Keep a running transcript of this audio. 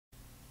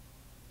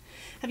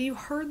Have you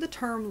heard the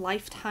term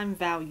lifetime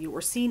value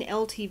or seen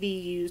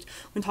LTV used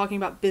when talking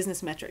about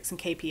business metrics and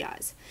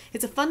KPIs?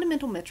 It's a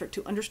fundamental metric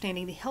to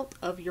understanding the health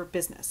of your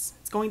business.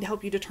 It's going to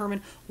help you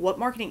determine what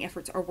marketing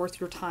efforts are worth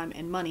your time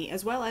and money,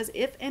 as well as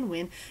if and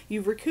when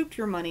you've recouped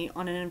your money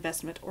on an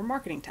investment or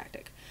marketing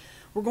tactic.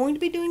 We're going to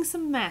be doing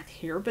some math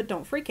here, but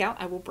don't freak out.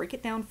 I will break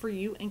it down for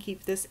you and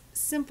keep this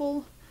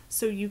simple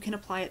so you can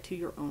apply it to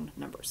your own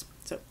numbers.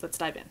 So let's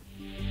dive in.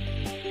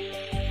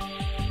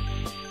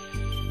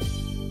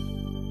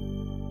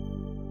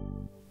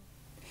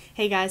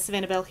 Hey guys,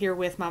 Savannah Bell here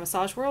with My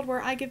Massage World,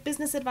 where I give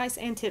business advice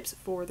and tips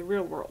for the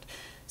real world.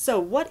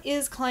 So what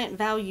is client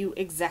value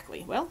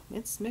exactly? Well,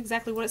 it's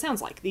exactly what it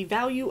sounds like. The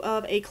value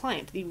of a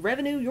client, the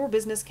revenue your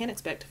business can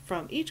expect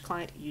from each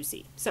client you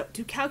see. So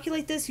to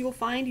calculate this, you'll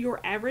find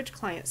your average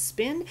client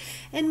spend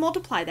and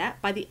multiply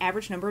that by the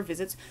average number of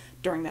visits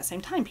during that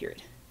same time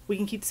period. We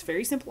can keep this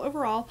very simple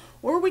overall,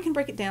 or we can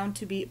break it down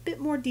to be a bit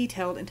more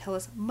detailed and tell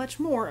us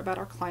much more about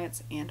our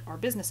clients and our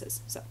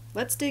businesses. So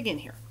let's dig in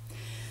here.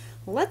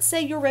 Let's say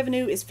your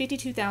revenue is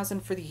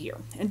 $52,000 for the year,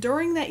 and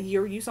during that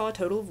year you saw a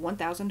total of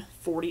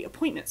 1,040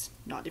 appointments.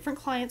 Not different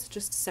clients,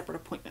 just separate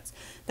appointments.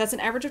 That's an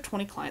average of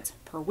 20 clients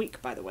per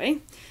week, by the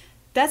way.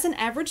 That's an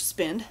average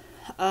spend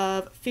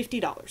of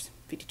 $50.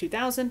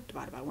 52,000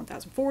 divided by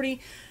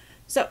 1,040.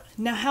 So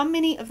now how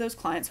many of those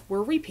clients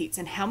were repeats,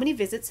 and how many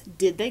visits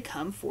did they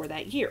come for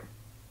that year?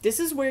 This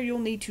is where you'll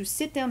need to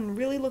sit down and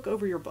really look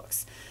over your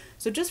books.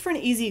 So just for an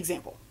easy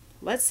example,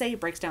 let's say it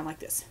breaks down like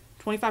this.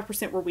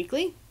 25% were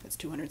weekly, that's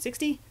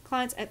 260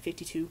 clients at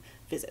 52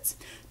 visits.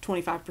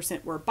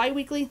 25% were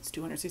bi-weekly, it's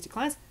 260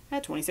 clients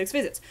at 26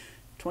 visits.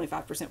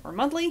 25% were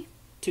monthly,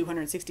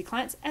 260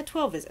 clients at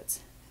 12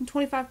 visits. And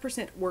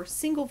 25% were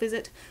single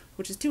visit,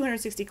 which is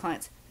 260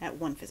 clients at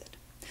 1 visit.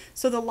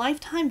 So the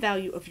lifetime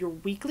value of your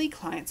weekly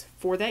clients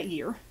for that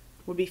year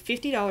would be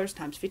 $50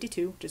 times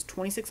 52, which is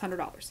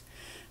 $2,600.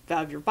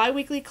 Value of your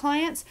bi-weekly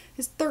clients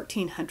is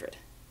 $1,300.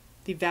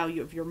 The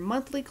value of your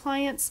monthly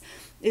clients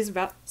is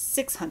about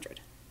 $600.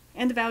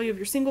 And the value of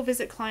your single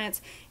visit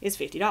clients is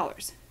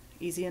 $50.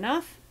 Easy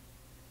enough?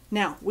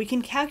 Now, we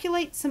can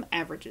calculate some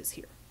averages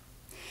here.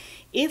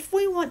 If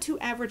we want to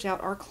average out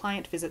our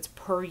client visits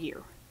per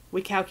year,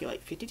 we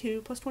calculate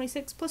 52 plus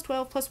 26 plus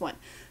 12 plus 1.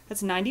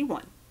 That's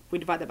 91. We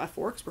divide that by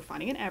 4 because we're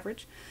finding an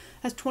average.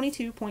 That's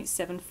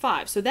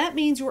 22.75. So that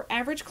means your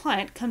average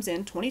client comes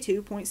in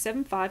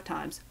 22.75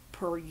 times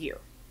per year.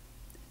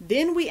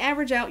 Then we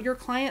average out your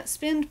client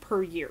spend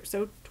per year.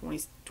 So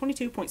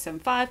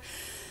 22.75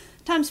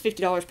 times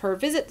 $50 per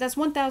visit, that's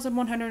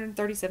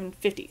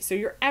 $1,137.50. So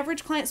your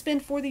average client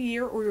spend for the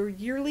year, or your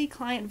yearly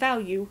client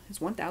value, is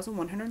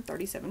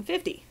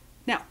 $1,137.50.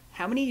 Now,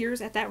 how many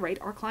years at that rate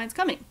are clients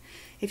coming?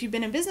 If you've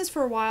been in business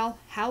for a while,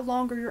 how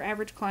long are your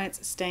average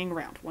clients staying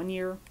around? 1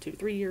 year, 2 to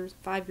 3 years,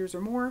 5 years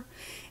or more?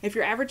 If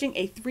you're averaging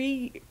a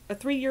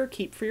three-year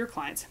keep for your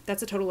clients,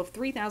 that's a total of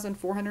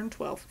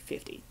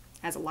 $3,412.50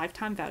 as a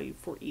lifetime value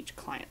for each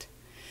client.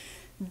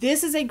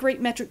 This is a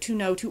great metric to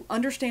know to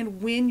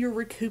understand when you're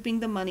recouping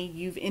the money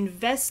you've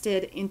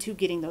invested into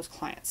getting those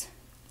clients.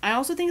 I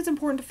also think it's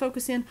important to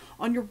focus in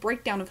on your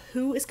breakdown of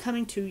who is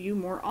coming to you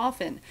more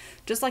often.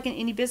 Just like in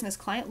any business,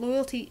 client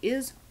loyalty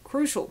is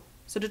crucial.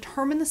 So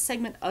determine the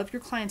segment of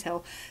your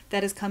clientele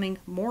that is coming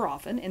more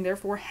often and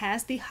therefore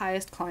has the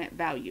highest client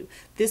value.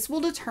 This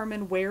will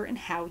determine where and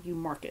how you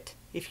market.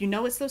 If you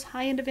know it's those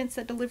high-end events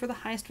that deliver the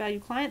highest value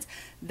clients,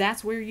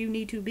 that's where you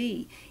need to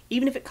be.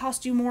 Even if it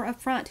costs you more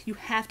upfront, you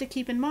have to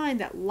keep in mind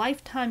that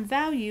lifetime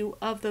value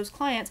of those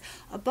clients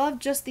above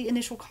just the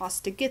initial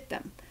cost to get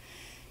them.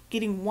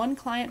 Getting one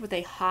client with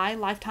a high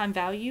lifetime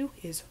value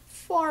is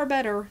far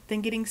better than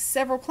getting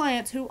several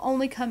clients who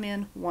only come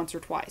in once or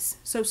twice.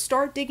 So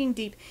start digging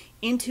deep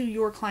into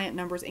your client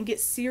numbers and get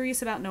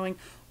serious about knowing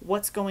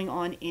what's going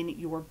on in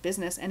your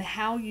business and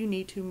how you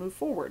need to move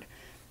forward.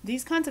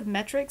 These kinds of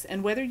metrics,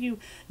 and whether you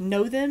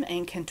know them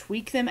and can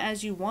tweak them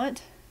as you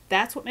want,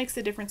 that's what makes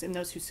the difference in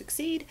those who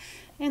succeed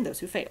and those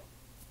who fail.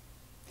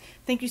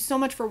 Thank you so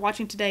much for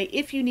watching today.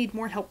 If you need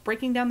more help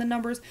breaking down the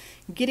numbers,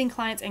 getting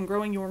clients, and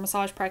growing your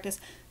massage practice,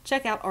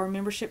 check out our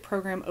membership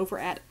program over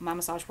at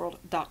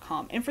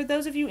mymassageworld.com. And for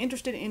those of you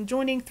interested in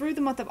joining through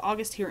the month of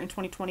August here in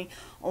 2020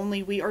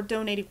 only, we are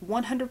donating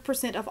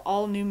 100% of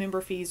all new member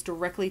fees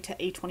directly to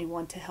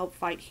A21 to help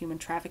fight human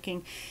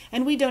trafficking.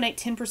 And we donate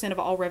 10% of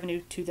all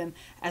revenue to them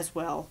as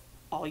well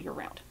all year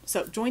round.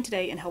 So join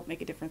today and help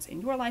make a difference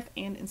in your life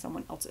and in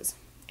someone else's.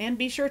 And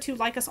be sure to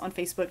like us on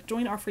Facebook,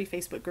 join our free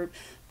Facebook group,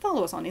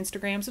 follow us on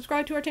Instagram,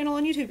 subscribe to our channel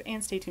on YouTube,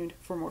 and stay tuned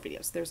for more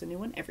videos. There's a new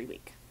one every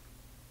week.